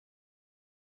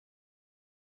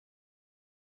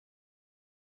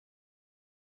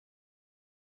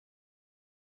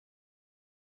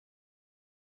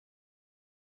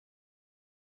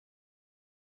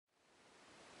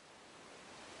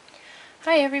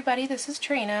Hi everybody, this is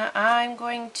Trina. I'm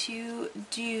going to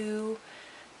do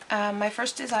my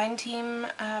first design team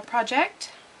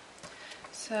project.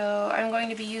 So I'm going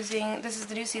to be using, this is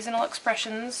the new seasonal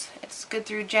expressions. It's good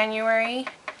through January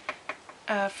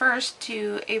 1st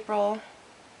to April,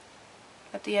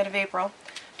 at the end of April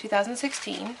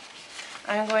 2016.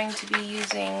 I'm going to be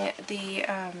using the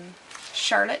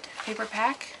Charlotte paper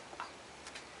pack.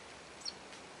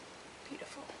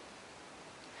 Beautiful.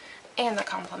 And the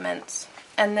complements.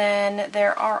 And then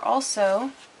there are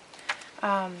also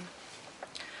a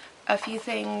few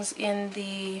things in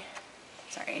the,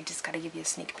 sorry, I just got to give you a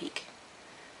sneak peek.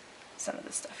 Some of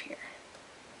the stuff here.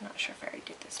 I'm not sure if I already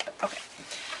did this, but okay.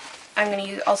 I'm going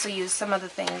to also use some of the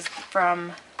things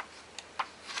from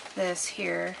this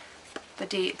here,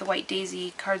 the White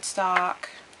Daisy cardstock,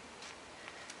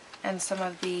 and some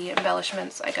of the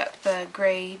embellishments. I got the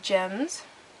gray gems,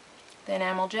 the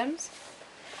enamel gems,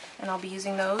 and I'll be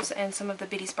using those and some of the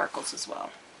bitty sparkles as well.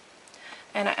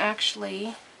 And I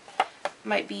actually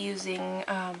might be using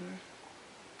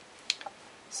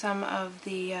some of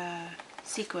the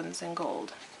sequins in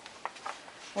gold.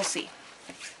 We'll see.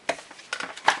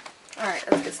 Alright,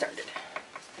 let's get started.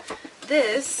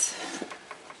 This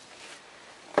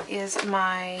is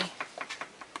my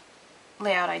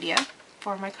layout idea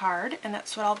for my card, and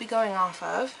that's what I'll be going off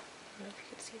of. I don't know if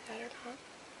you can see that or not.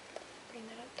 Bring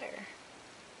that up there.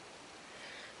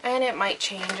 And it might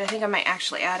change. I think I might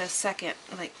actually add a second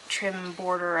like trim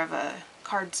border of a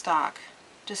cardstock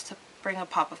just to bring a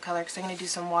pop of color, because I'm going to do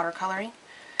some watercoloring.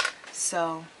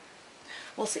 So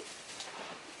we'll see.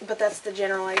 But that's the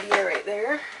general idea right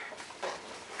there.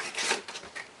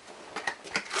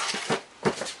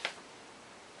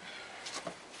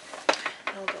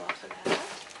 I'll go off of that.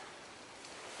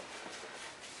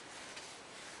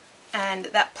 And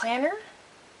that planner,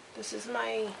 this is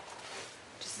my,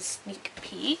 just a sneak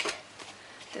peek.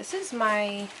 This is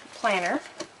my planner.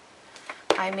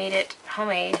 I made it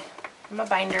homemade from a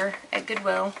binder at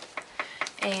Goodwill,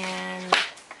 and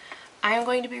I'm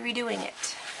going to be redoing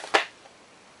it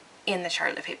in the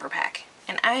Charlotte paper pack,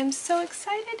 and I'm so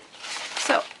excited.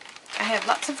 So I have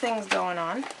lots of things going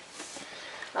on,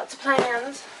 lots of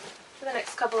plans for the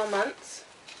next couple of months.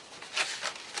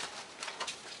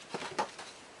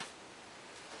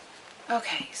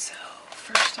 Okay, so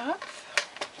first off,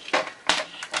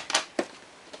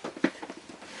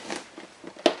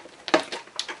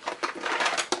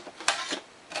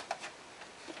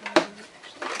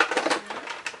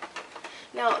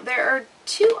 now there are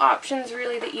two options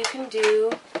really that you can do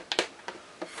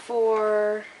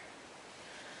for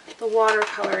the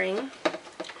watercoloring.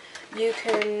 You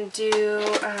can do,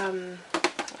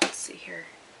 let's see here,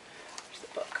 here's the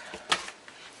book.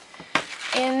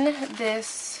 In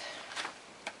this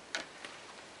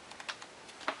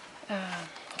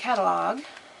catalog,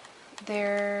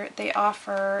 they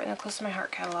offer, in the Close to My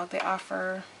Heart catalog, they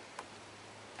offer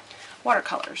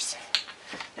watercolors.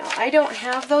 Now, I don't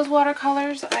have those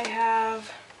watercolors. I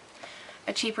have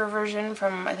a cheaper version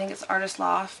from, I think it's Artist's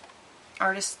Loft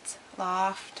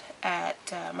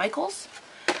at Michael's,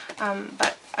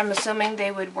 but I'm assuming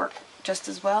they would work just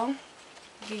as well.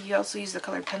 You also use the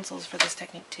colored pencils for this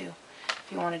technique too, if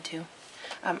you wanted to.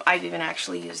 I've even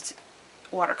actually used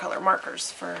watercolor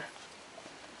markers for,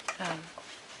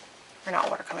 or not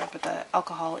watercolor, but the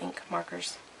alcohol ink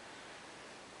markers,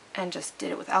 and just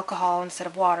did it with alcohol instead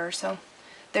of water. So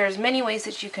there's many ways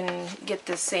that you can get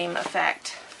the same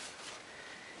effect.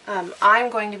 I'm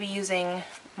going to be using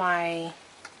the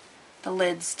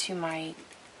lids to my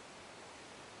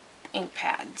ink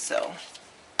pad, so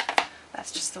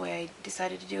that's just the way I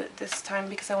decided to do it this time,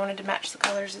 because I wanted to match the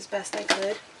colors as best I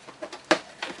could.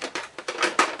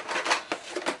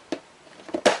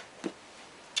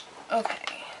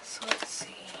 Okay, so let's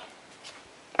see.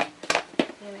 I'm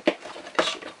going to get a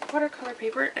sheet of watercolor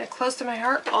paper, and Close to My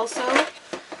Heart also.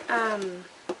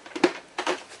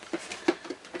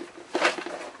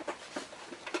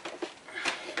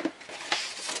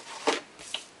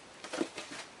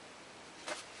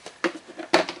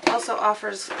 Also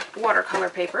offers watercolor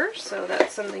paper, so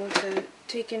that's something to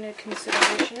take into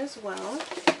consideration as well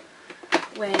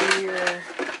when you're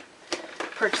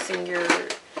purchasing your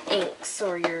inks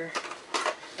or your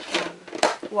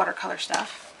watercolor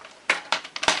stuff.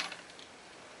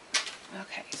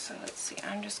 Okay, so let's see,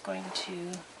 I'm just going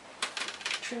to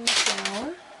trim this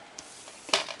down.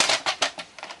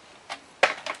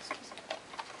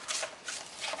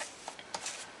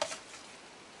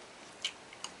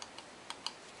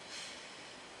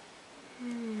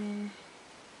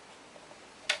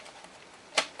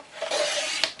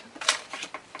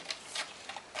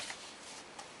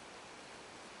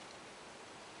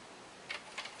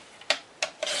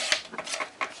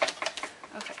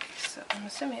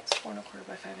 assuming it's 4 1/4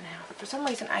 by 5 1/2. For some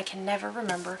reason, I can never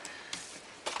remember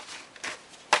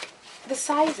the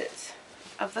sizes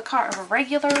of the card, of a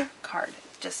regular card.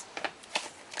 It just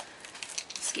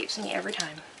escapes me every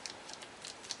time.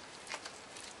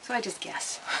 So I just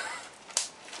guess.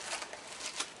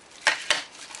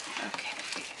 Okay,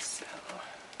 so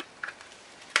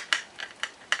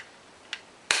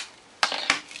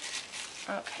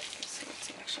okay, so let's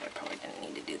see. Actually, I probably didn't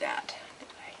need to do that, did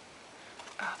I?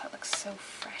 Oh, that looks so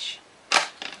fresh,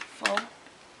 full,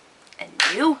 and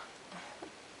new.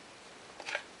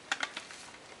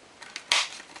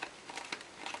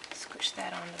 Squish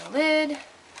that onto the lid,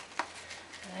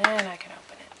 and then I can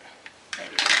open it.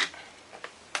 Maybe not.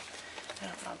 I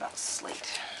don't know about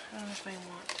slate. I don't know if I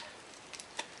want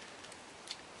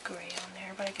gray on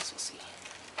there, but I guess we'll see.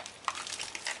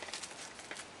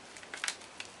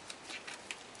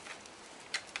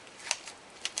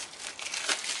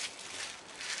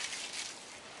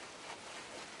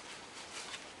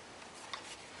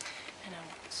 And I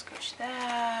want to squish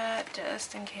that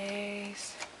just in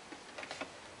case.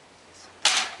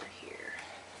 Over here.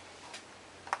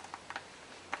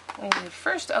 When you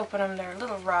first open them, they're a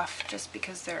little rough just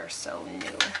because they're so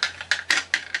new.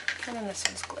 And then this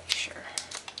one's Glacier.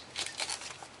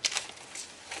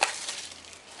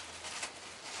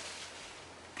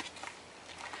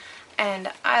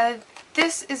 And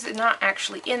this is not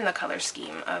actually in the color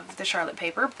scheme of the Charlotte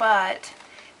paper, but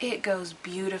it goes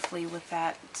beautifully with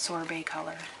that sorbet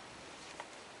color.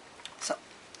 So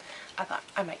I thought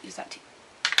I might use that too.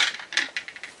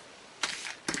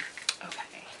 Okay.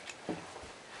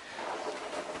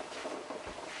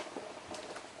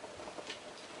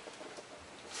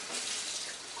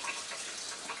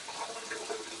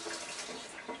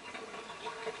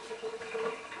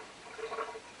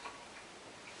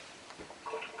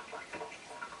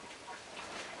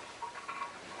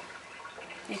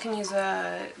 You can use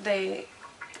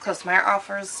Close to Meyer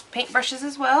offers paintbrushes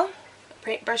as well, a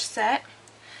paintbrush set.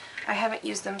 I haven't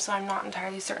used them, so I'm not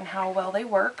entirely certain how well they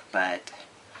work, but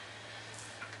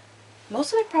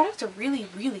most of their products are really,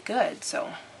 really good.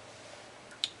 So,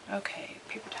 okay,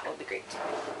 paper towel would be great. It's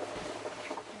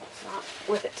not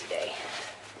with it today.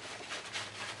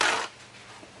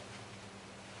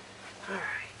 All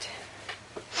right.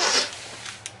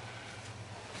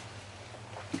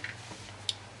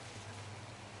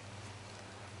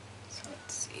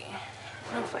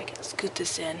 I don't know if I can scoot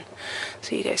this in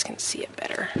so you guys can see it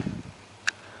better.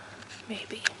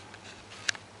 Maybe.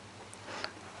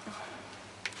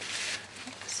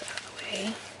 Get this out of the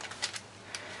way.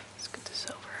 Scoot this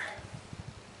over.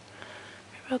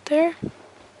 Right about there.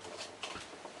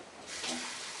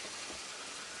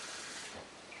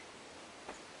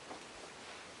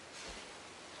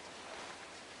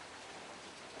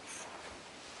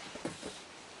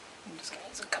 I'm just going to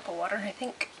use a cup of water, I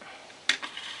think.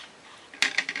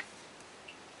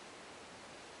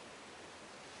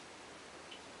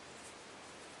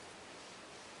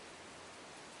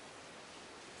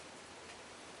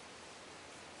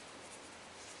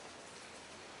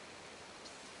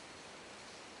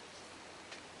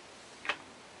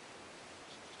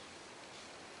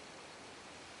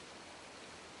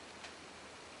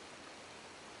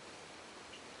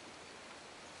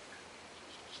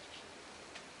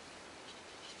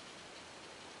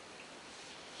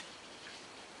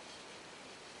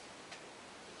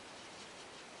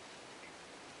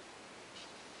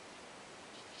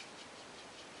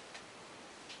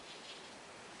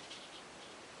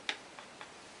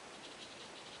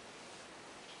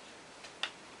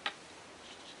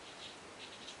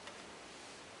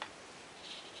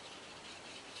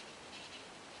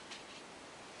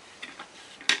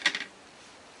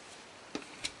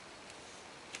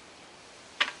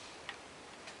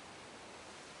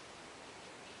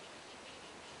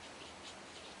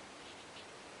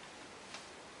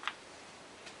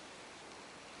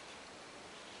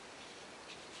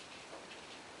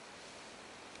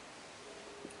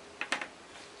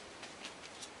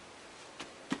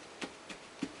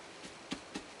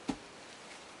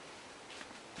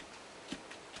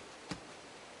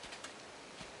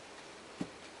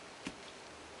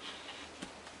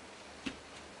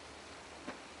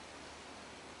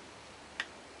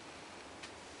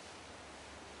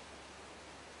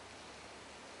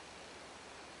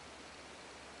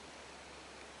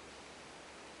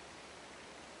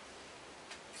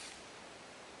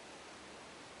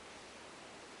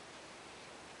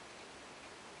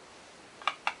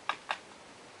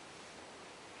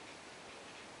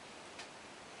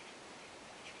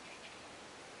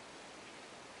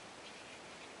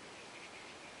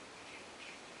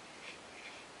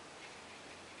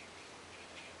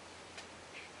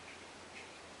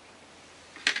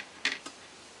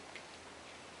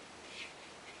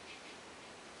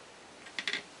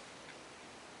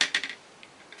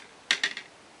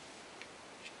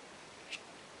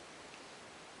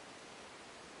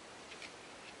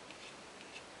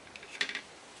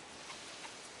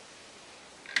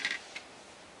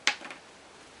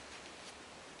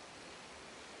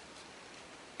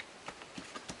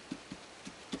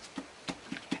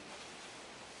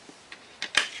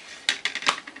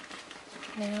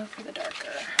 Now for the darker.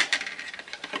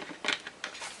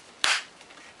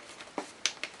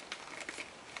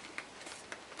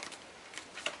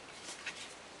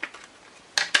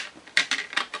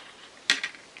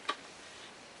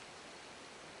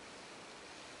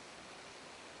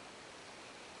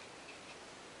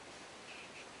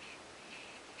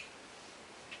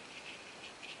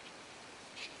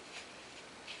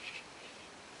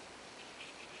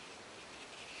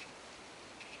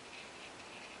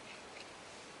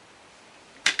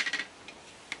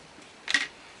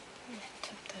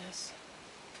 This.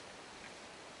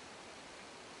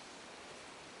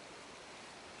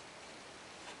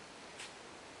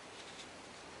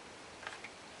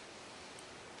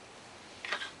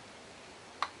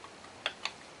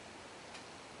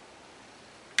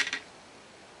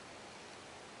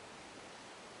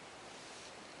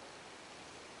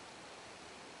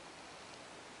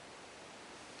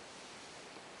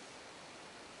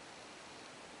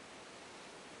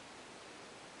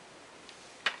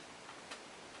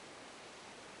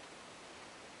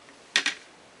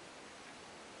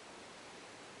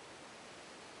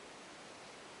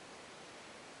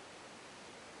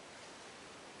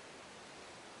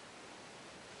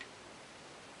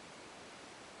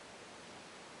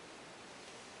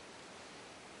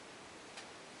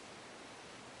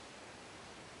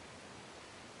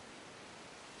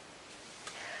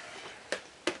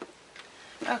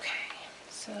 Okay,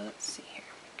 so let's see here.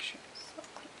 Make sure it's all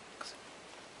clean.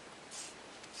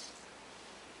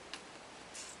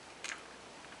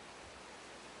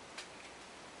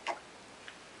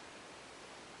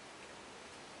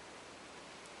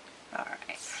 All right.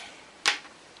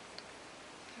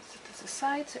 Let's set this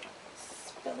aside so I don't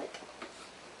spill it.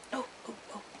 Oh.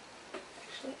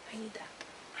 Actually, I need that.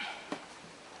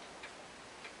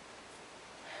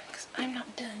 Because I'm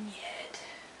not done yet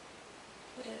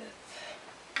with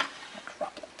my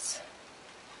droplets.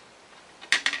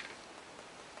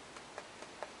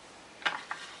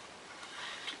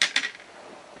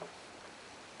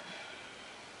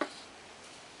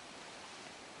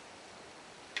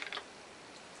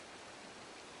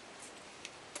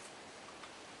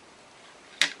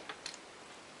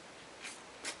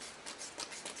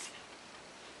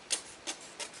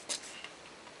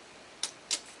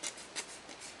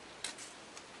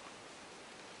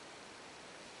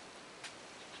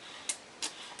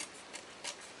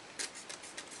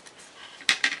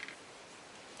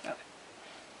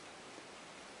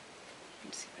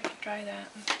 See if I can dry that.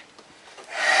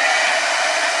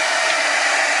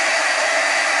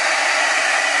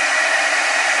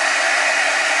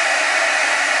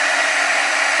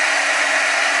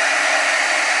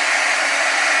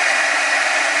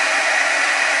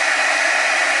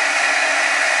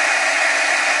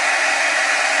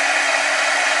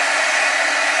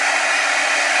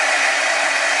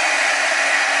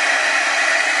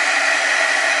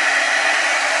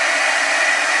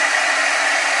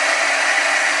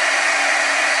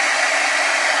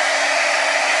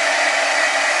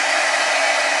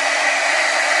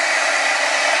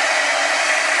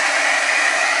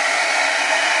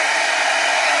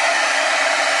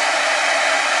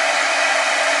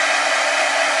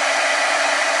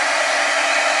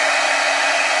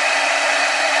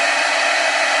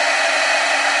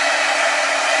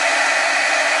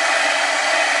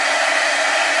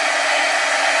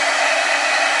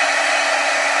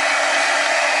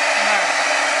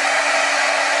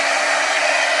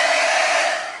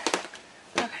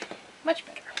 Much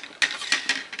better.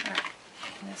 Alright,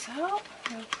 clean this out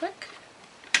real quick.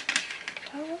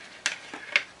 Towel.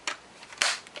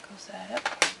 Close that up.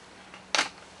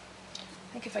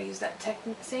 I think if I use that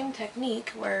same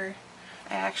technique where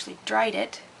I actually dried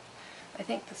it, I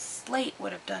think the slate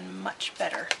would have done much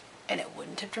better and it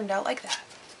wouldn't have turned out like that.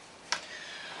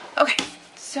 Okay,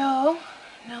 so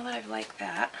now that I've like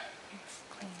that, let's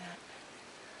clean that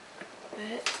a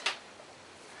bit.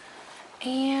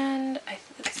 And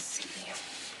let's see.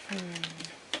 Okay,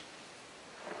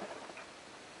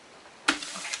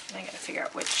 I gotta figure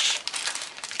out which.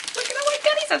 Look at all my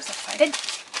goodies! I'm so excited.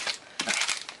 Okay.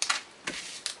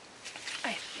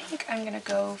 I think I'm gonna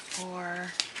go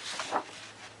for.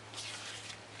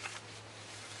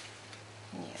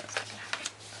 Yeah, that's not gonna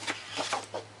happen.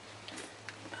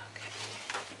 Okay.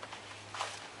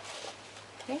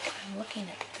 I think I'm looking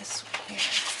at this one here.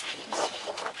 This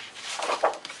one.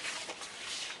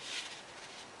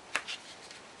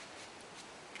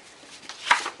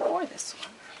 Or this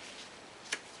one.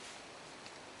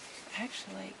 I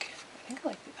actually like, I think I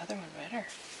like the other one better.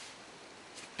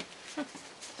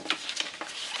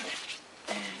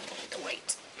 And the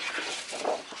white.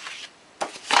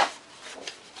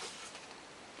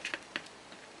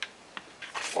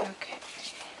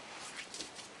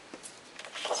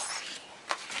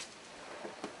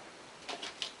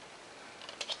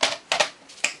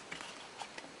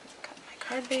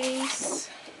 hard base.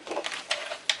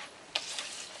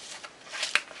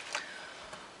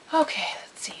 Okay,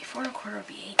 let's see. 4 1/4 would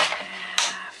be 8 1/2.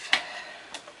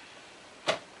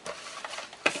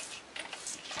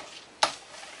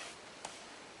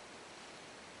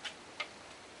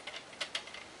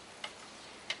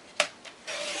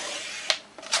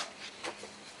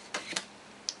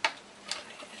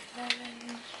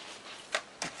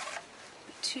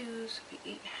 Twos would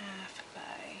be 8 1/2 by,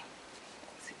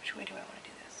 let's see, which way do I want to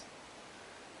do this?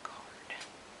 Card.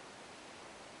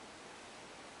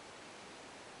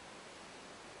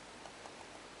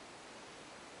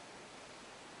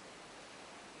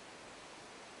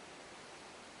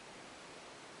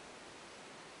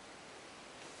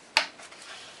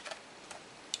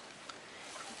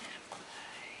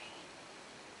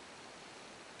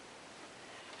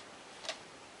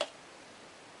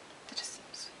 That just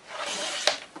seems.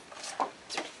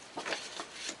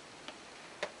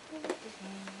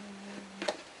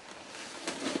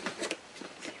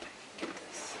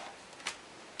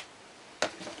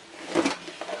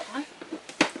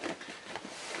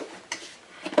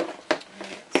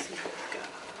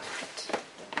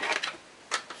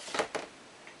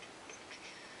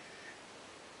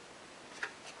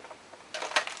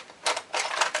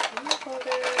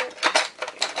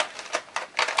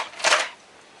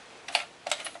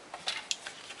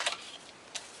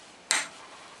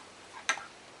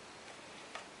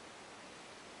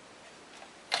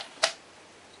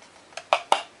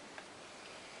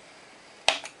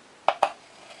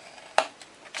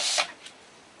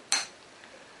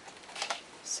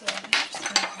 So there's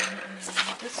that one, and then I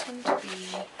need this one to be,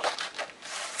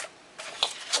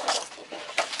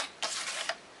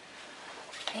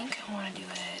 I think I want to do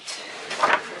it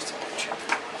first. I'm going to trim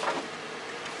that one.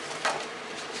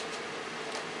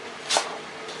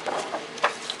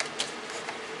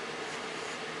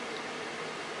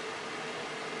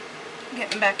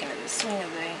 Getting back into the swing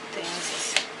of the things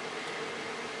is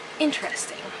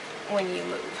interesting when you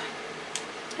move.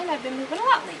 And I've been moving a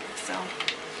lot lately, so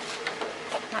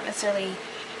not necessarily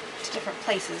to different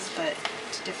places, but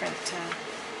to different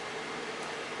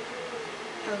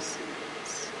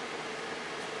houses.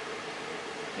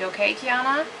 You okay,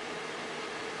 Kiana?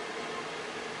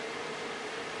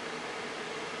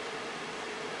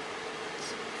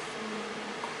 So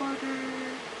 4 1/4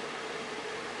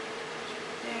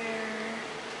 there.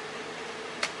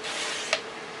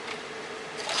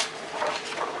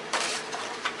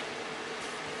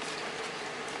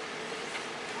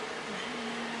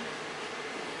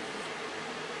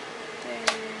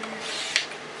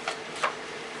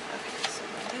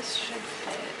 This should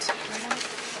fit right on the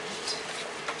front.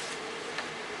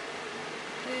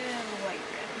 The white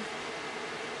rim.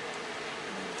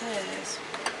 And this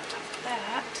will go on top of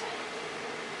that.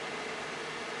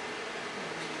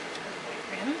 The white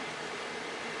rim.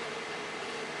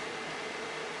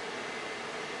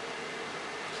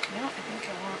 No, I think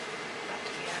I want that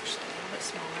to be actually a little bit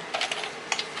smaller.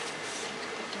 Cut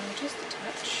that down just a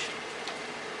touch.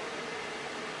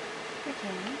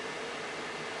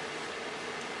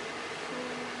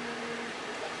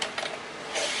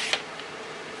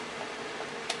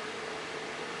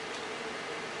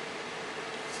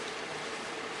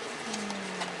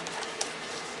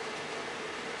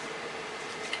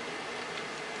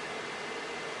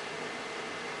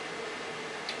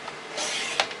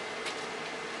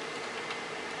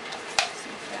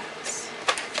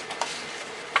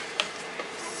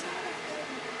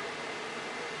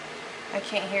 I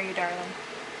can't hear you, darling.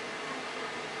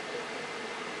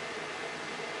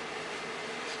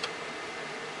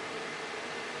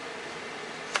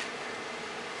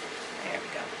 There we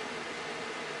go.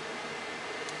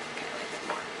 Okay, I like that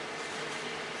more.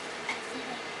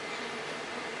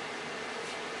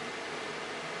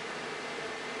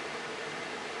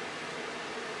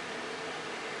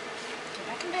 Get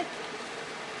back in bed.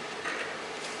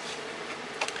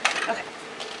 Okay,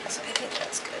 so I think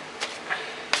that's good.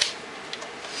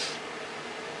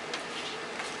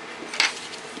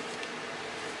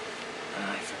 I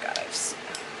forgot I've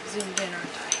zoomed in,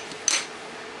 aren't I?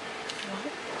 Well,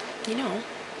 you know,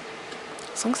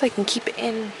 as long as I can keep it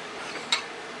in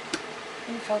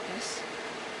focus.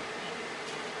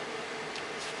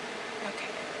 Okay,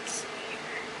 let's see here.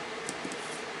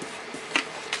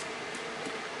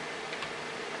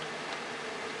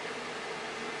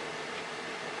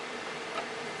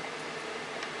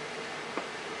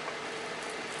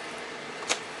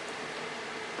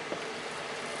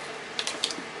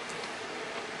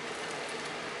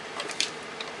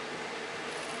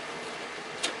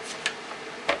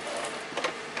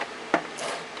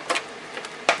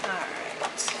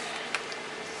 Alright.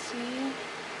 See?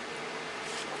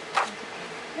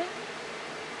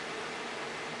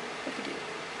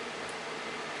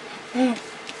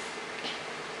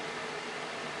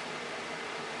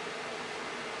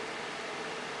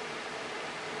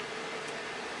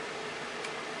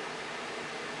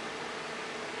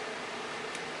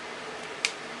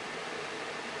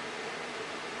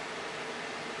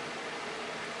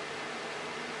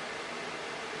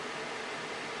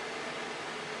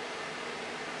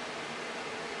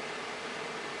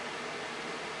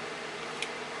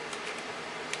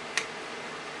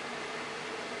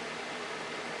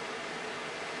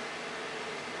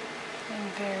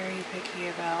 very picky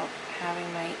about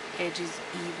having my edges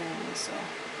even, so,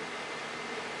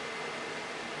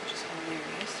 which is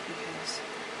hilarious because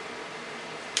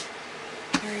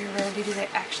very rarely do they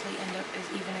actually end up as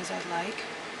even as I'd like.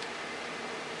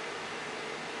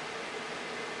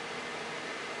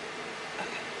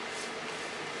 Okay.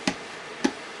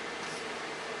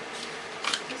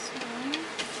 This one.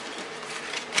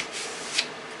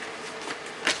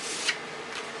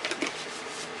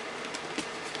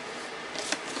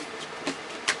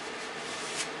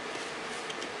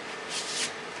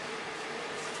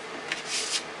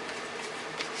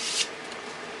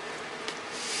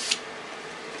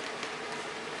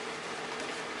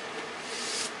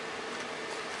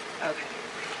 Okay.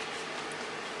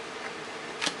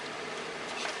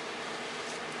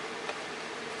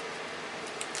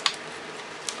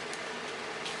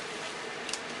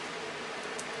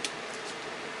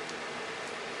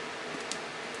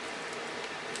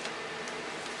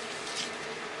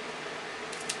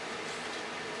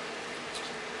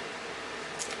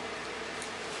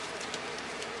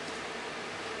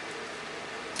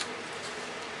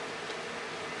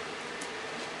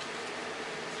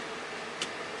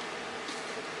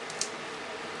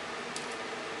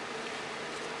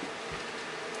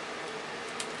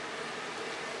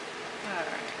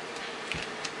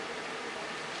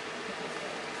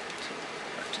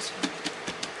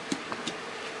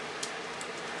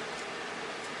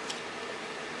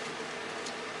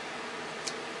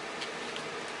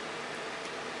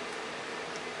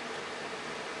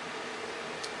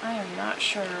 I am not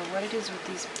sure what it is with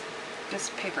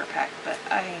this paper pack, but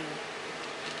as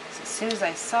soon as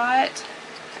I saw it,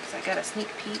 because I got a sneak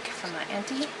peek from my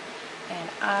auntie, and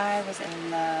I was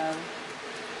in love.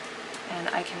 And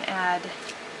I can add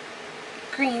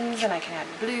greens, and I can add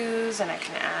blues, and I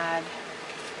can add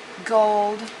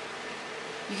gold.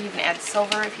 You can even add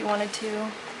silver if you wanted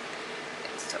to.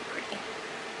 It's so pretty.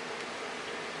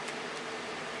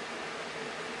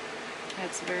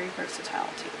 It's very versatile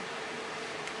too.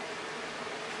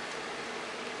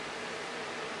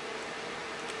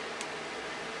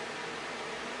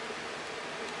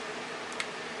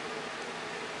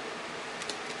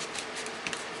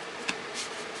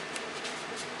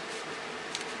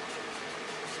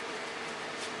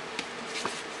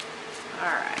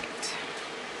 Alright,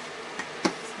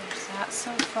 so there's that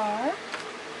so far.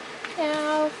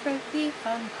 Now for the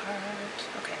fun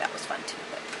part. Okay, that was fun too,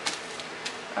 but...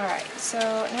 Alright, so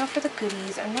now for the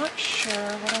goodies. I'm not sure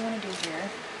what I want to do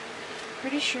here.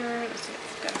 Pretty sure, let's see,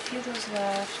 I've got a few of those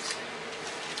left.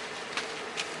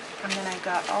 And then I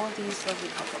got all of these lovely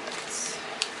compliments.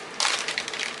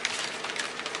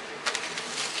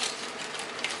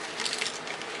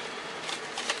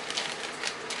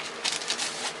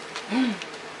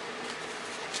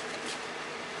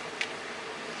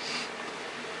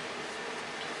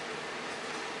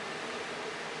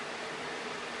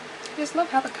 I just love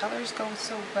how the colors go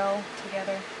so well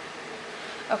together.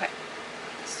 Okay,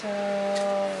 so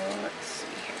let's see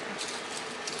here.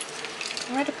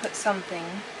 I'm going to put something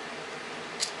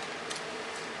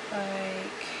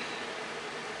like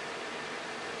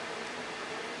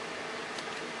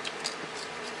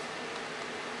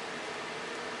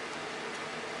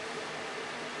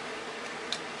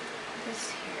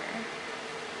this here.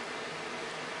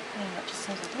 And that just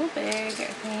seems a little big,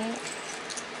 I think.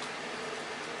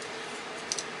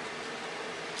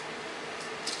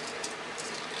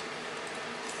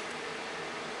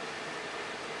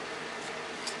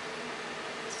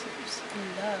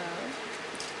 Love.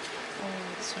 Oh,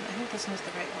 this one. I think this one's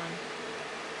the right one.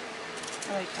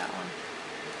 I like that one.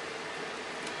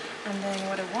 And then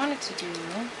what I wanted to do...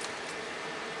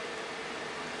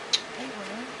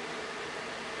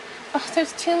 Oh,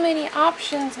 there's too many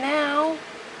options now.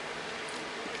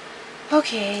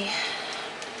 Okay.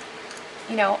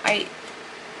 You know,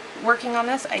 working on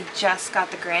this, I just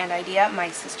got the grand idea. My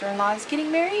sister-in-law is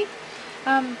getting married.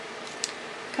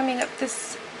 Coming up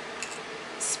this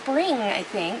spring, I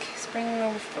think.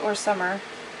 Spring or summer.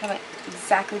 Haven't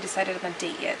exactly decided on a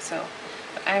date yet, so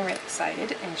but I'm really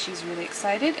excited, and she's really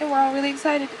excited, and we're all really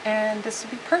excited, and this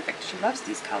will be perfect. She loves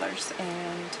these colors,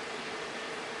 and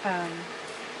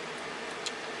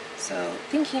so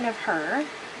thinking of her,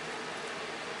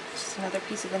 just another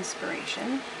piece of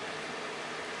inspiration.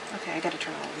 Okay, I gotta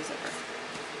turn all of these over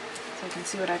so I can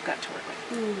see what I've got to work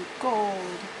with. Ooh,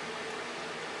 gold.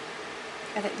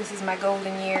 I think this is my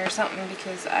golden year or something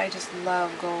because I just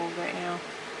love gold right now.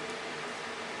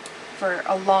 For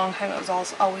a long time it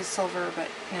was always silver, but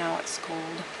now it's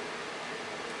gold.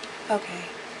 Okay,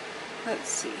 let's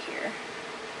see here.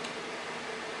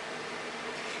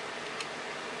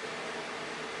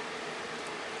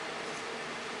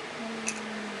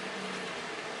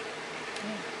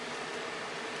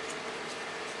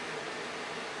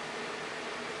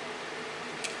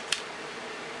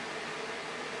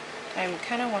 I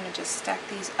kind of want to just stack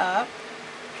these up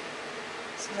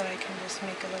so that I can just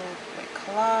make a little like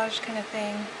collage kind of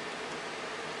thing.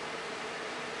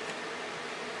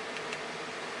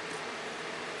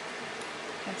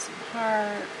 And some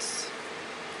hearts.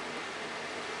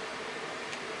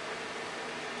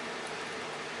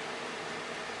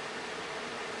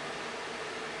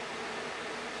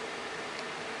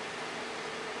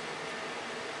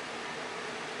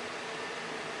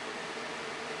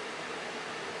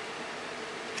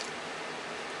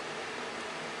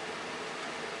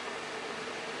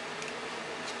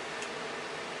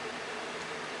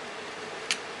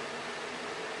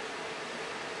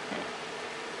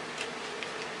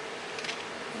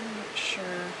 Sure.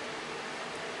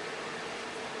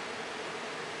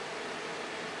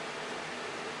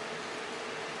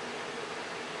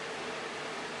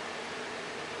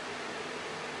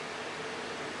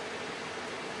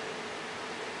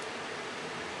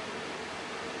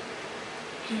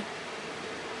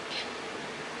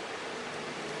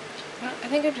 Well, I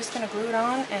think I'm just going to glue it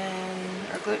on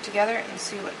or glue it together and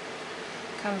see what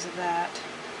comes of that.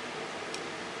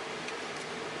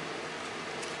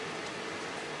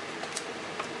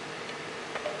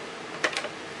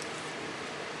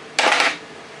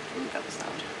 Ooh, that was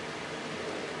loud.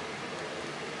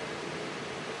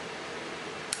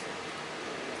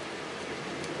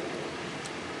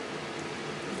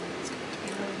 It's going to be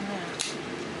louder than that.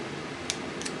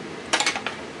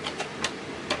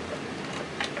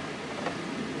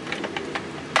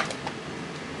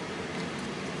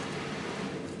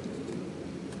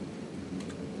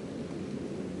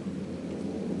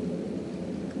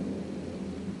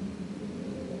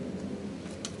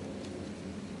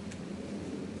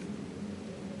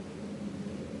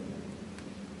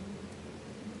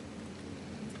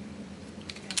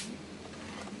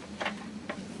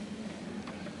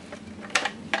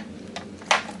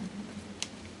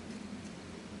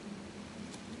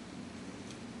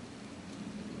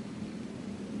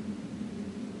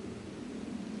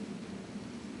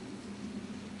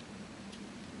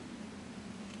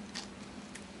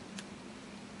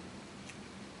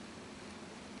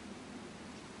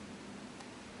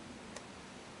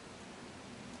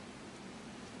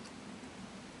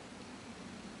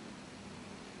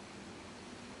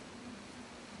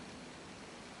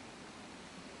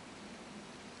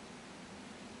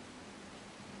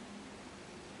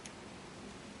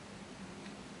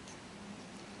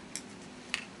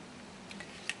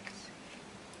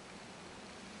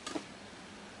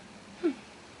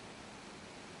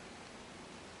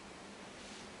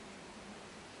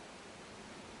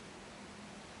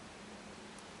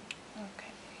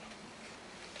 Okay,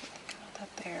 I think I want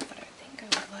that there, but I think I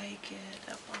would like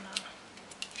it up on a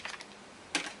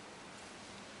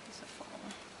piece of foam.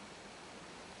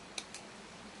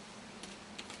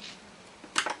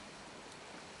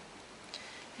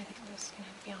 I think this is going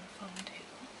to be on foam too,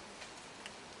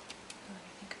 now that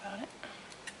I think about it.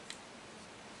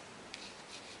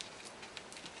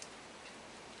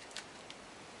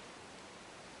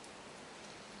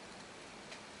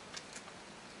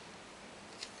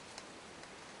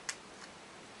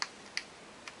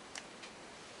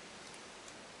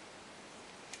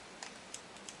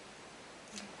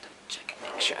 Check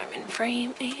and make sure I'm in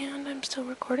frame and I'm still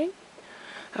recording.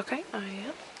 Okay, I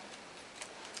am.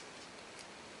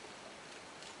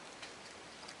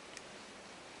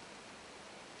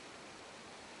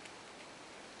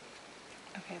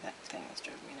 Okay, that thing is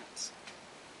driving me nuts.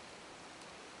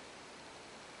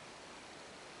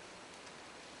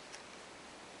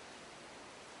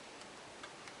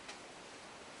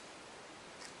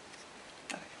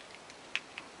 Okay.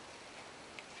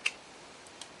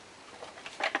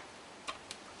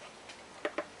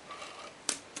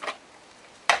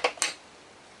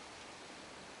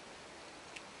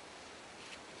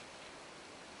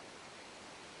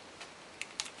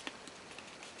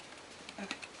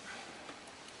 Okay.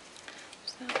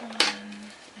 There's that one,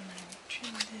 and then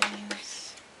trim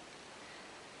this.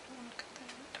 I don't want to cut that.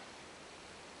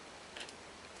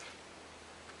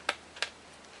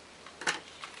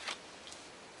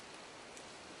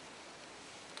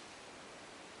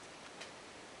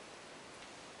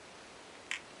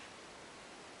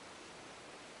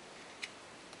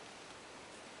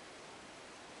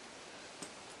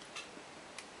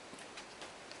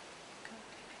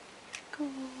 Cool.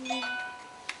 We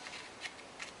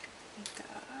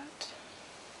got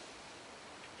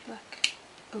look.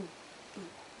 Ooh, ooh.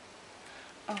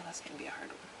 Oh, that's gonna be a hard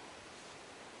one.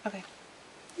 Okay.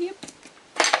 Yep.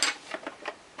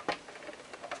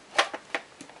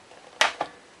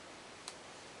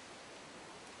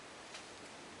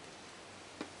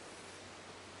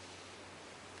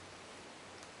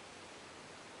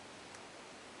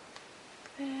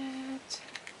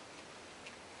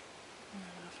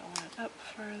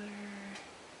 farther.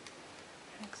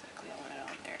 Not exactly I want it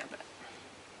on there, but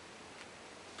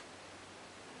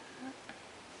I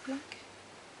think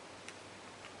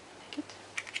like it.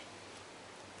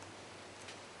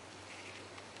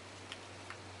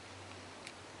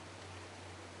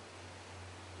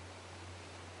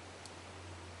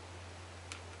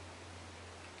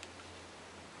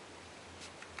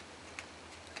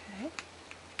 Okay,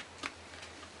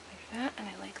 like that, and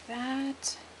I like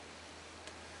that.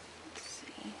 Let's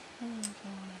see.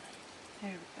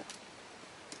 There we go.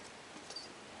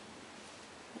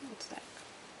 What's that?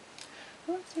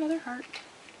 Oh, it's another heart.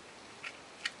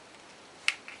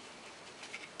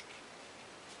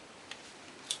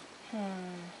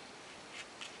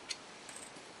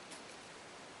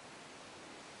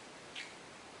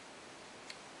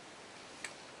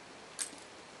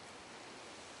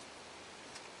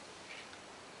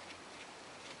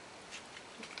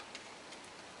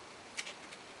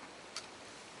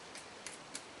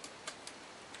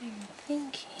 I'm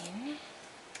thinking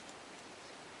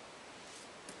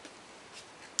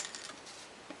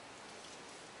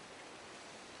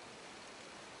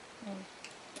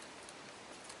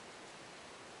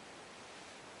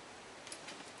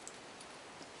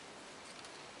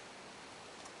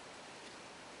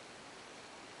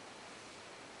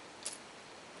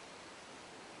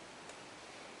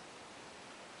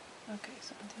okay,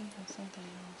 so I'm thinking of something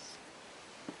else.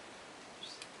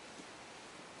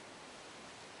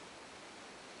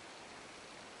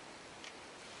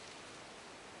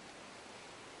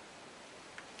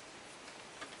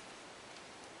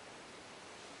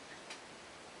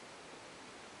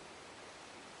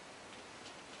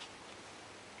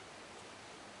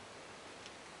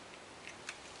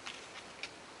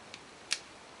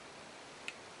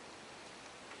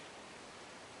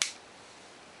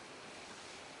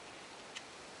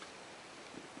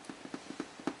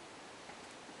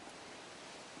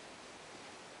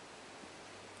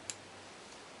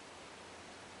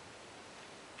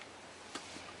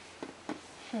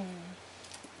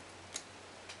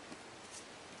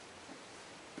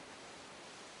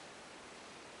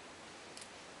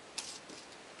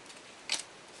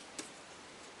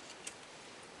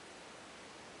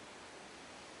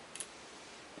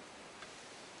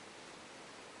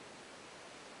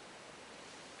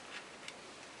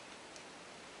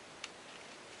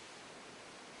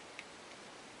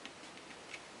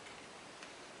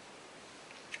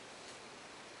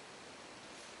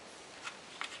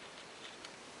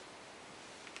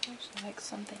 There's like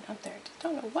something up there. I just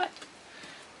don't know what.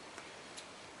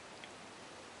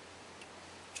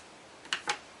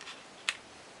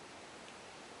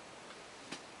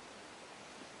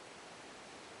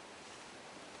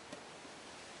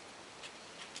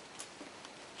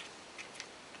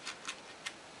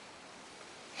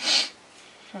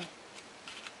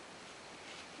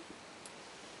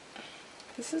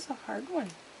 This is a hard one.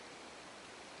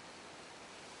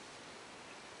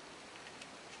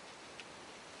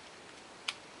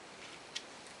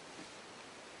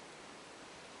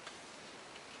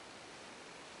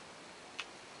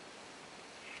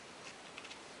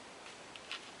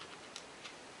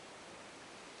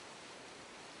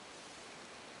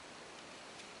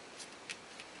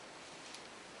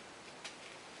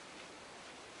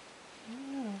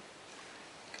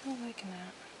 Kind of liking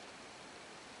that.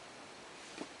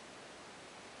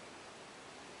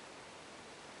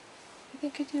 I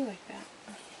think I do like that.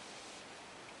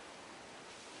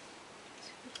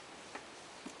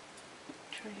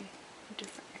 Try a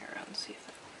different arrow and see if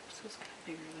that works. This is kind of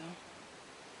bigger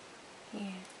though.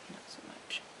 Yeah, not so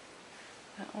much.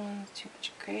 That one's too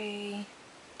much gray.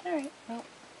 Alright, well,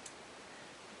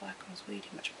 the black one's way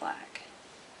too much black.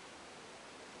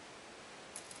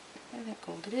 I think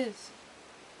gold it is.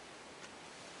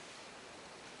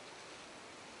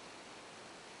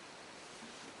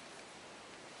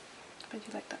 I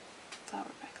do like that flower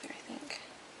back there, I think.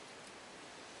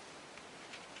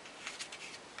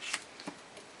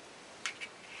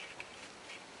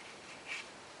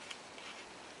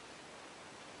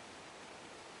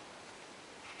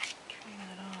 Turn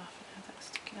that off and have that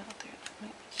sticking out there. That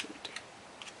might be cute.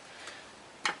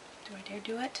 Do I dare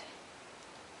do it?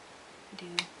 I do.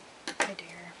 I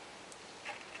dare.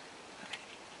 Okay.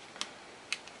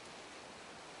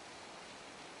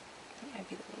 That might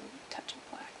be the little touch of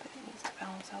black that it needs to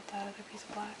balance out that other piece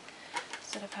of black.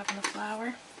 Instead of having the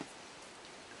flower.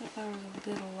 The flower is a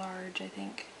little large, I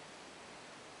think.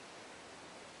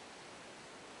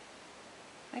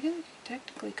 I guess I could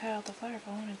technically cut out the flower if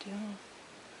I wanted to, huh?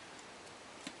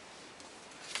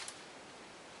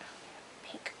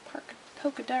 Pink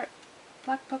polka dot,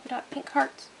 black polka dot, pink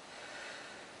hearts.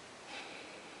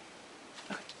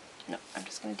 No, I'm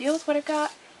just going to deal with what I've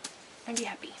got and be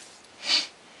happy.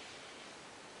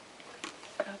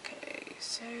 Okay,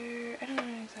 so I don't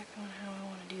know exactly how I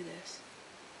want to do this.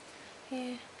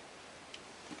 Yeah.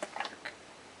 Work.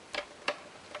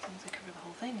 As long as I cover the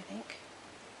whole thing, I think.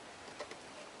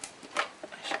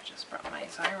 I should have just brought my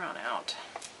Xyron out.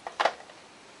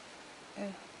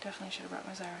 Oh, definitely should have brought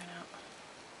my Xyron out.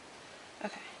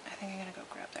 Okay, I think I'm going to go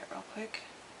grab that real quick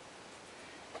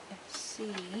and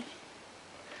see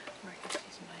where I can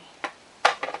use my...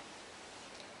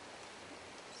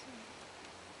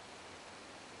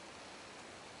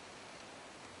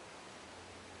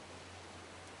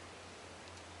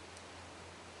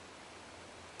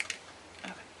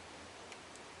 Okay.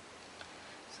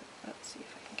 So let's see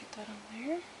if I can get that on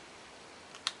there.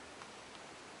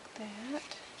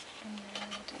 That, and then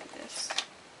we'll do this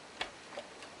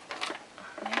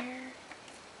on there.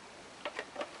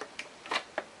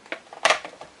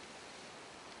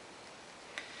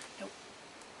 Nope.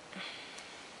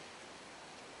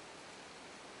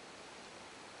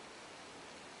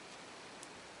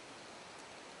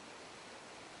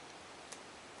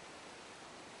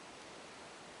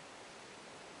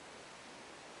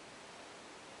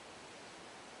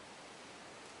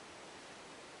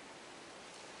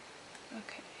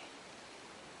 Okay.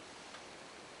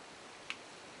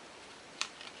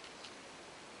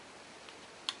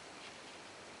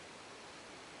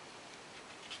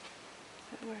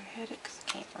 Is that where I had it? Because I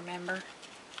can't remember.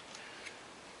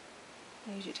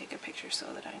 I usually take a picture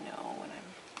so that I know when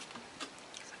I'm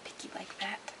so picky like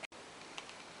that.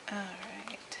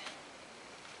 Alright.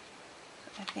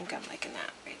 I think I'm liking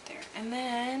that right there. And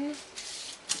then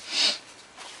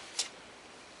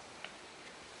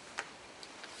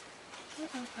I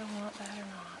don't know if I want that or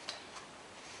not.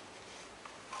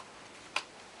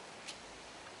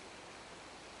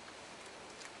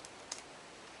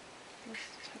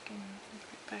 Just tuck in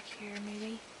right back here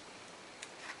maybe.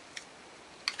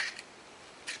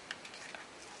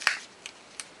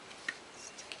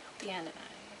 Sticking out the end and I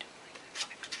don't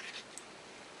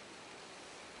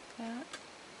like that.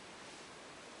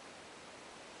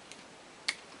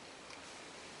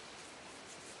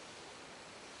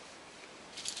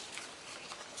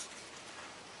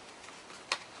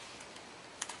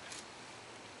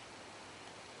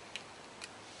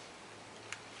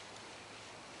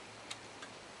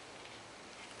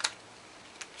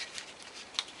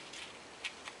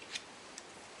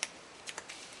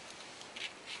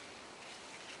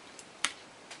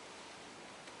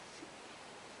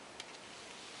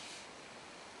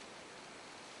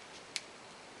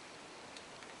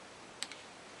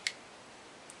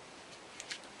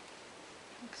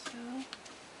 So,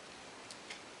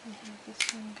 and have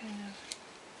this one kind of,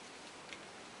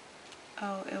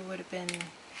 oh, it would have been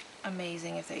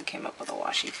amazing if they came up with a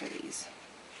washi for these.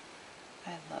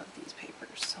 I love these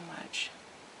papers so much.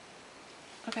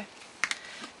 Okay,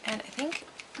 and I think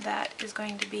that is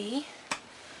going to be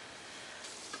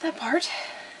that part.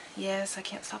 Yes, I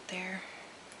can't stop there.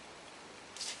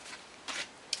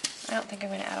 I don't think I'm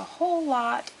going to add a whole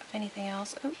lot of anything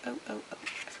else. Oh, oh, oh, oh,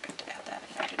 I forgot to add that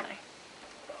in there, didn't I?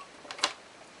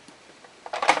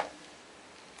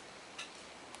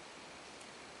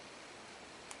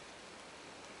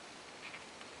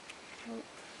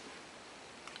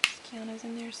 Kiana's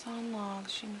in there sawing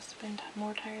logs. She must have been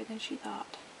more tired than she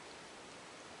thought.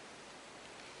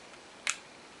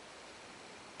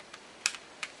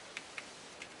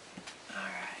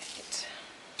 Alright.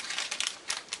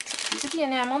 So these are the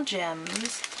enamel gems.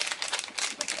 Let's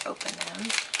see if I can open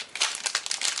them.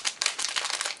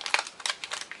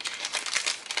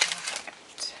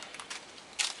 Alright.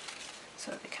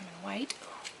 So they come in white.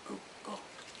 Ooh, ooh, ooh.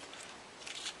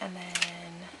 And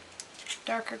then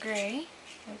darker gray,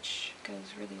 which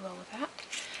goes really well with that,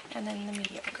 and then the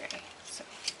medium gray. So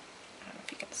I don't know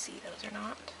if you can see those or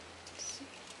not. Let's see.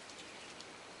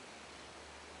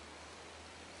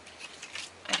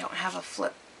 I don't have a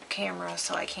flip camera,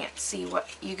 so I can't see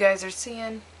what you guys are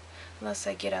seeing unless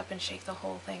I get up and shake the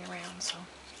whole thing around. So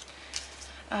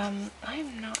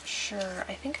I'm not sure.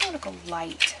 I think I want to go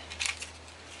light,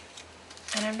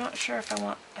 and I'm not sure if I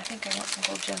want. I think I want some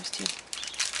gold gems too.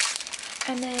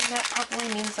 And then that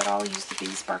probably means that I'll use the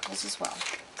Beauty Sparkles as well.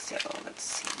 So let's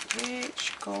see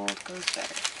which gold goes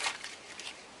better.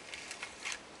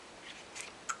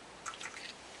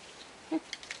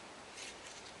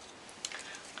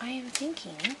 I am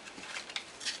thinking,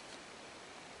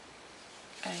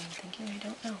 I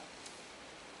don't know.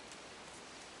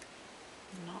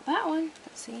 Not that one.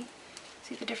 Let's see.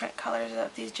 See the different colors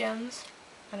of these gems?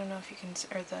 I don't know if you can,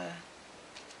 or the,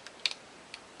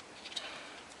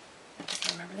 I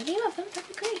just remember the name of them. That'd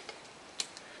be great.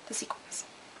 the sequins.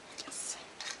 Yes.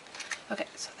 Okay,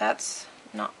 so that's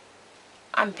not,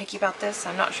 I'm picky about this.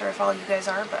 I'm not sure if all you guys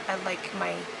are, but I like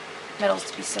my metals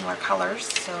to be similar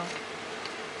colors, so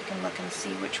I can look and see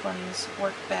which ones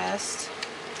work best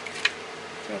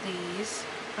for these.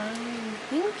 I'm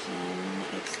thinking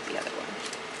it's the other one.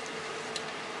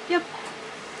 Yep.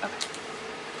 Okay.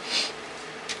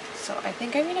 So I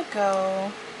think I'm gonna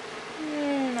go,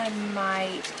 I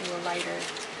might do a lighter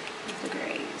with the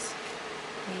grays.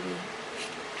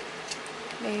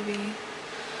 Maybe.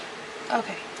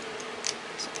 Okay.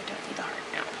 So I don't need the heart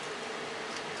now.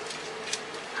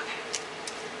 Okay.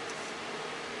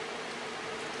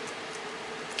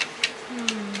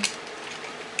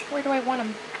 Where do I want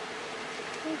them?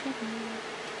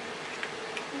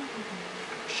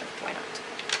 Sure, why not?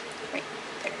 Right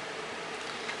there.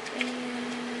 And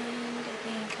I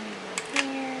think maybe one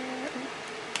here.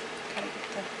 Gotta get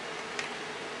the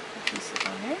pieces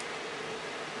on there.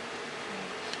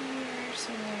 Right here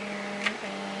somewhere.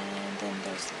 And then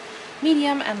there's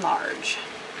medium and large.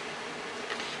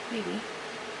 Maybe.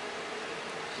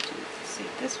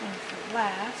 Save this one for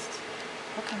last.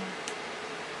 Oh, come on.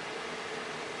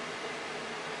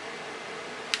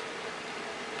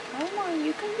 Come on,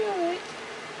 you can do it.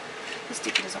 The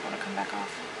sticky doesn't want to come back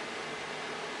off.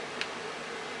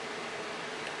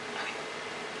 Okay.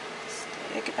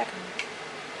 Stick it back on.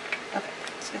 Okay,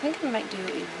 so I think we might do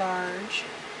a large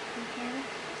in here.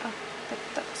 Oh, that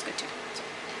looks good too. So,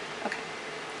 okay.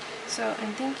 So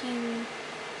I'm thinking,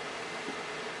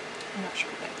 I'm not sure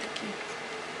what I'm thinking.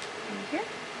 Maybe here?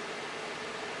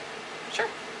 Sure,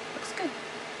 looks good.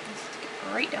 Let's stick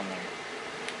it right down there.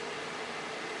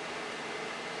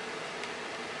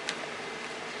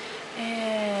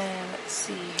 And let's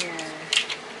see here.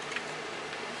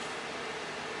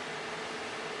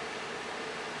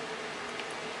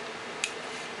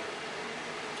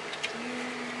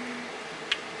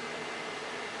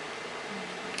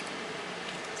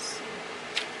 Let's see.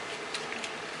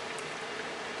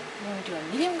 Do we want to do a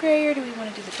medium gray or do we want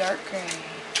to do the dark gray?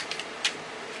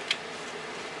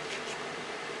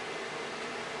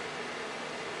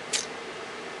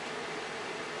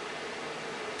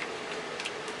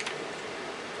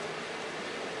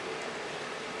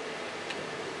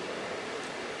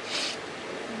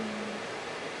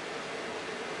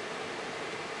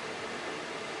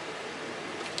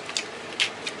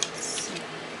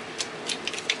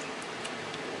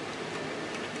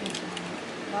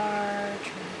 Large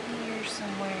from here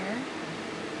somewhere.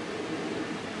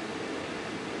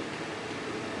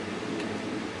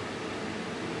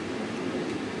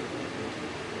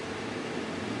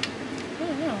 I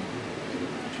don't know.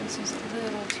 Which one seems a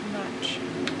little too much.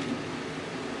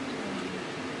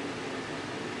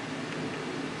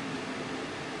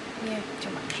 Yeah,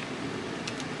 too much.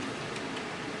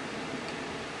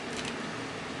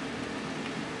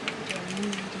 Do a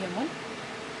medium one.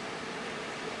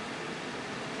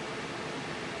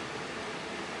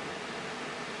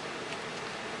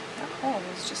 Oh,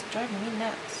 it's just driving me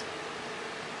nuts.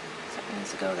 Something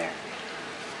needs to go there.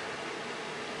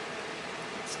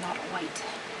 It's not white.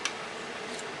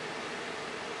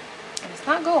 And it's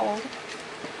not gold.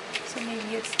 So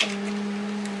maybe it's the...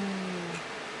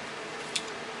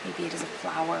 Maybe it is a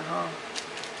flower, huh?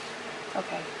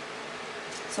 Okay.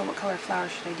 So what color flower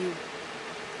should I do?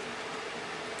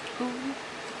 Ooh, look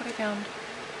what I found.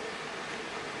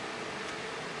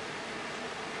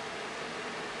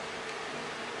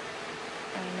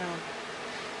 I don't know.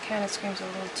 Kind of screams a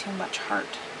little too much heart,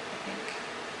 I think.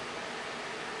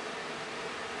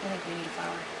 I think we need a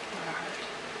flower, not a heart.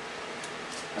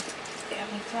 Okay, do they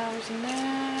have any flowers in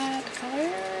that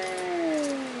color?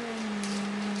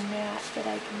 Not that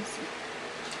I can see.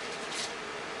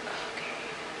 Okay.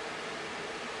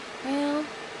 Well,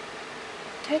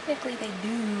 technically they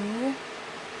do.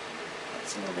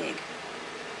 It's a little big.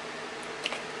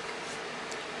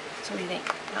 So what do you think?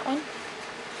 That one?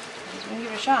 We're gonna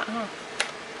give it a shot, huh?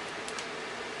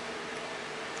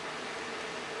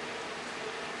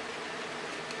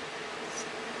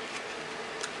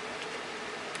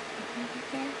 Right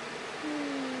there?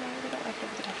 No, we don't like it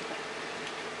over the top of it.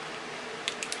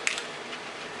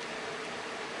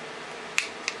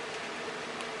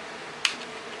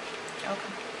 Oh,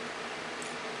 come on.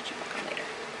 Should work on later.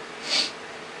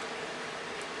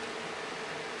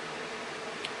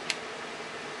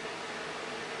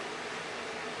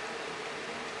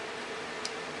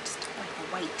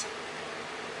 White.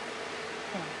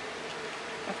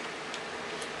 Okay.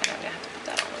 And I'm gonna have to put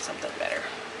that on with something better.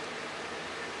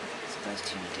 Okay, so those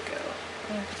two need to go.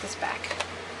 I'm gonna put this back.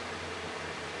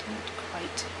 Didn't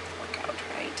quite work out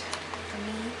right for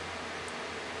me.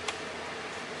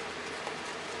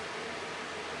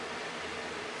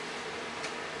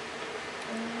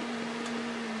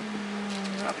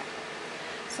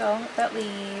 So that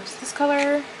leaves this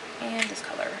color and this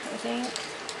color, I think,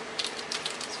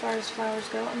 as far as flowers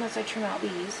go, unless I trim out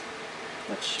these,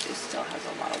 which still has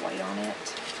a lot of white on it.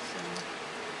 So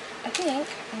I think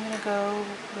I'm going to go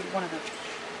with one of those,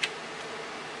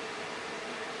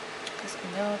 because I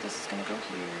know this is going to go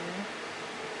here.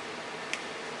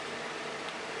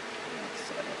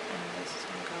 So, and this is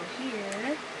going to go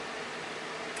here.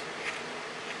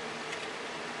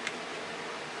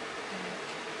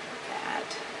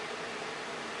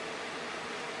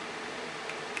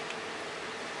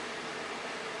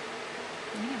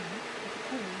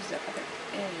 That other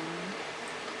end,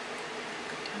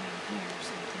 come in here or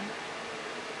something.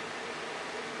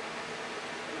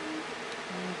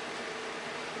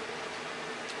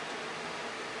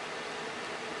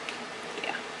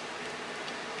 Yeah.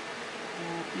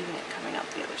 And even it coming out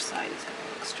the other side is going to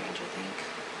look strange, I think.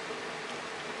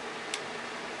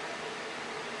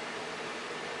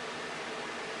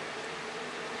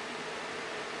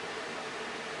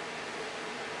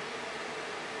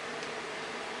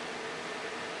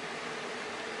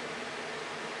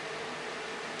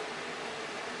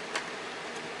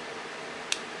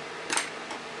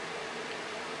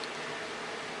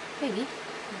 Maybe,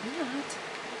 maybe not. Let's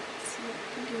see what we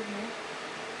can do here.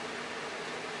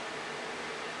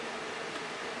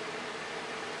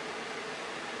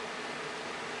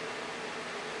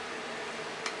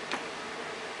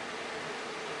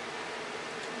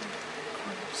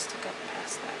 Corner stuck up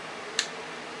past that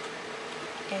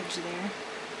edge there.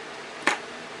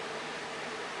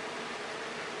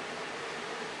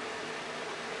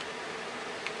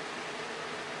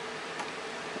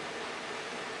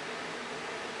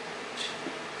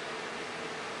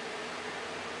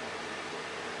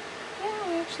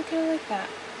 I kind of like that.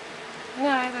 No,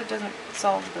 that doesn't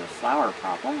solve the flower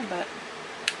problem, but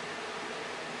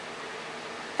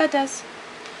that does.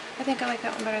 I think I like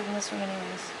that one better than this one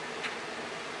anyways.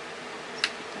 Let's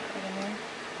put that right in there.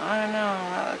 I don't know,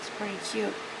 that looks pretty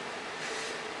cute.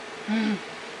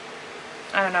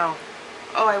 I don't know.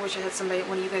 Oh, I wish I had somebody,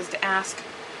 one of you guys to ask.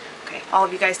 Okay, all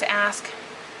of you guys to ask.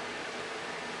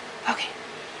 Okay.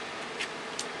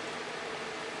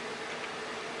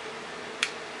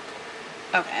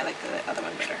 Okay, I like the other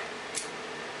one better.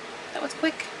 That was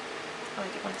quick. I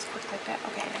like it when it's quick like that.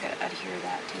 Okay, I gotta adhere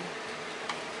that too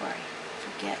before I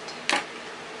forget.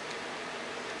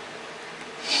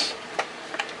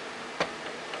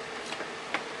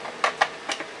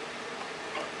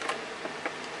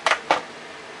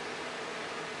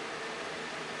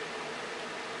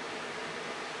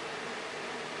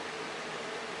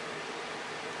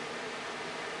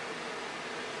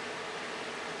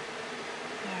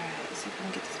 See if we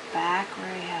can get this back where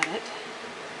I had it.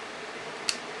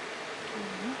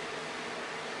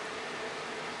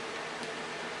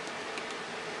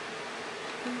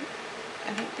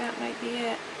 I think that might be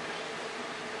it.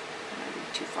 That might be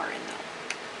too far in though.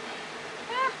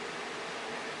 Ah!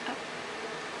 Up.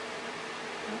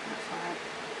 Not that far up.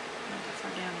 Not that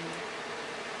far down either.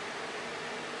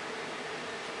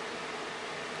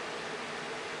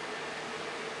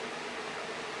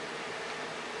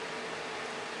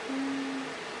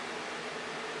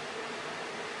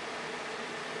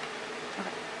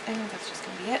 Okay, I think that's just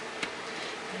going to be it.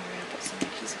 And we're going to put some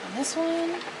adhesive on this one.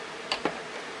 Alright.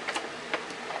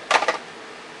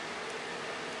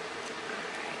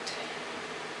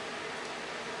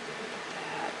 Put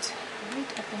that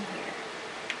right up in here.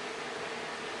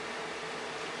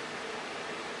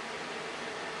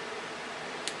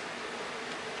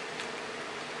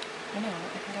 I know,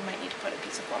 I think I might need to put a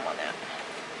piece of foam on that.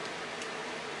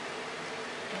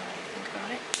 Now that I think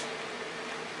about it.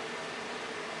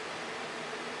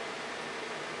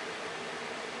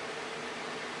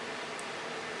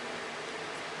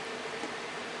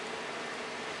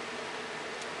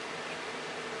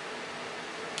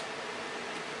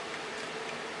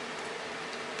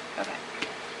 Okay,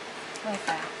 like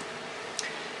that.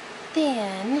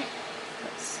 Then,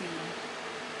 let's see,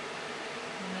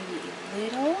 maybe a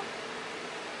little,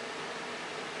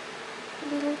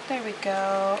 there we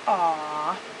go.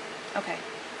 Aww. Okay,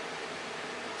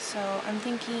 so I'm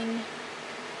thinking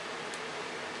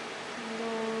a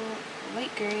little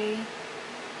light gray.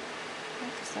 I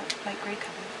like this light gray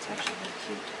color. It's actually really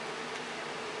cute.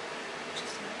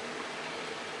 Just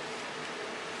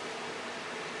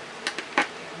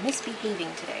they're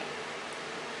misbehaving today.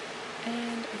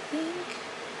 And I think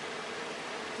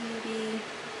maybe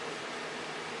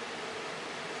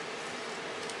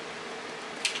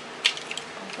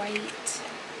a white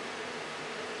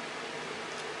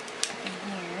in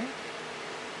here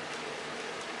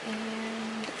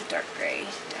and a dark gray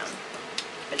down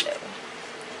below.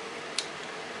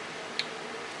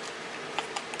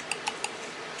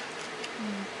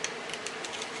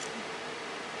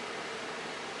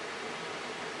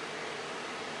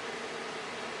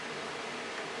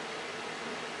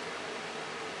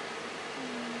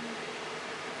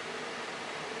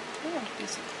 be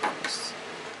so close.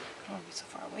 I don't want to be so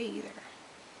far away either.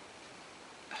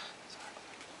 Ugh, that's hard.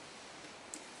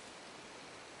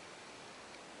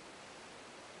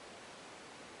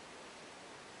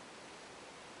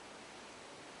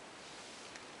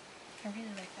 I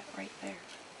really like that right there.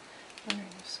 I'm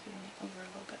wondering if scooting it over a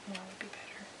little bit more would be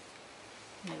better.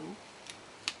 No.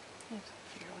 I have to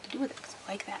figure out what to do with it because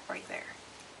I like that right there.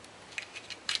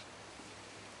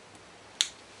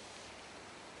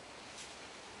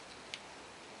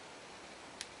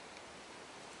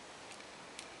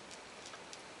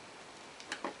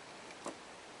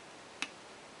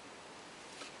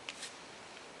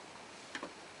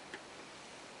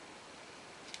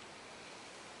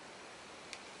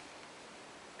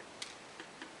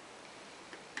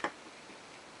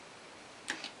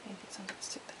 Maybe something to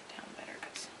stick that down better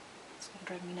because it's going to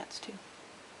drive me nuts too.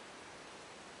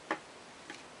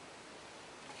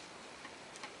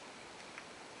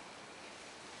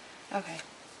 Okay.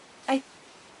 I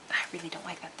really don't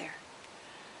like that there.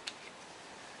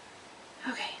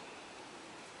 Okay.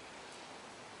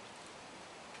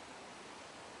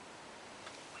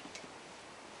 Wait.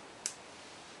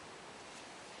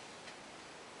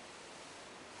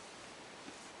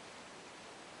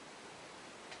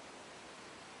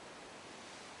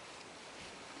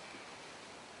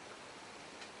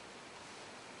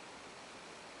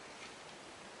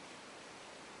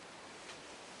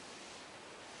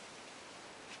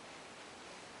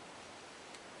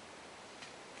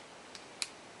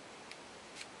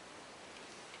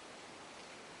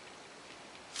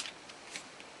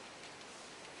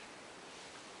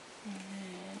 And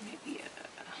then maybe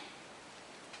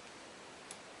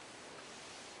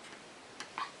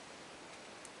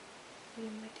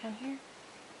medium white down here.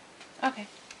 Okay.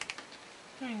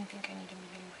 I don't even think I need a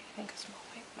medium white. I think a small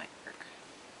white might work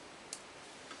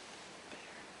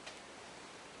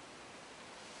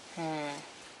better.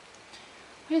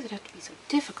 Why does it have to be so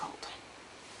difficult?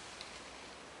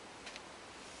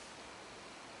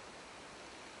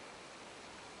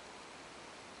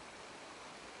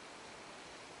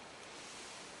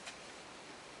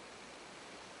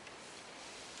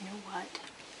 You know what?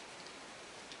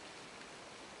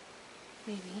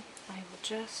 Maybe I will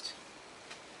just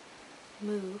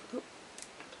move. Oh,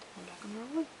 I'm back on the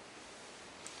wrong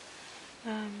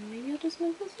one. Maybe I'll just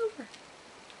move this over.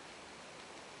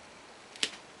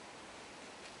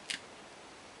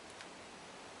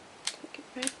 Take it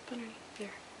right up underneath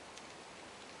there.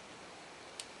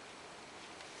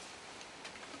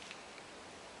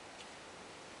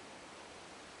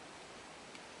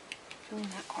 Fill in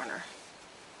that corner.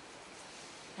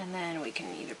 And then we can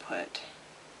either put,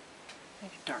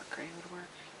 like a dark gray would work,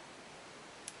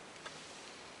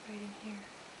 right in here.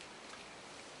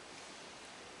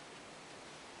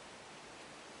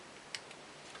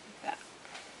 Like that.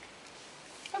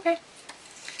 Okay.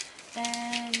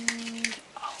 And,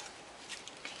 oh,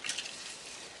 okay.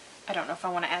 I don't know if I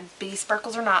want to add bitty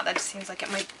sparkles or not. That just seems like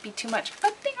it might be too much.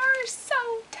 But they are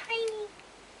so tiny.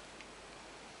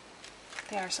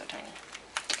 They are so tiny.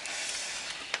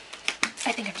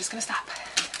 I think I'm just gonna stop.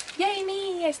 Yay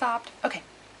me, I stopped. Okay,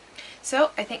 so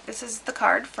I think this is the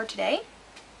card for today.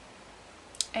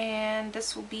 And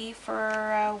this will be for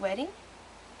a wedding.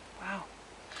 Wow.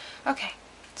 Okay,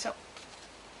 so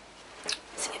let's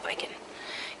see if I can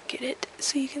get it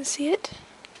so you can see it.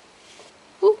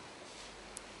 Ooh.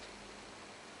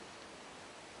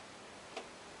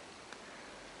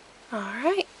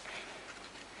 Alright.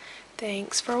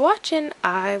 Thanks for watching.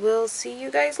 I will see you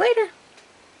guys later.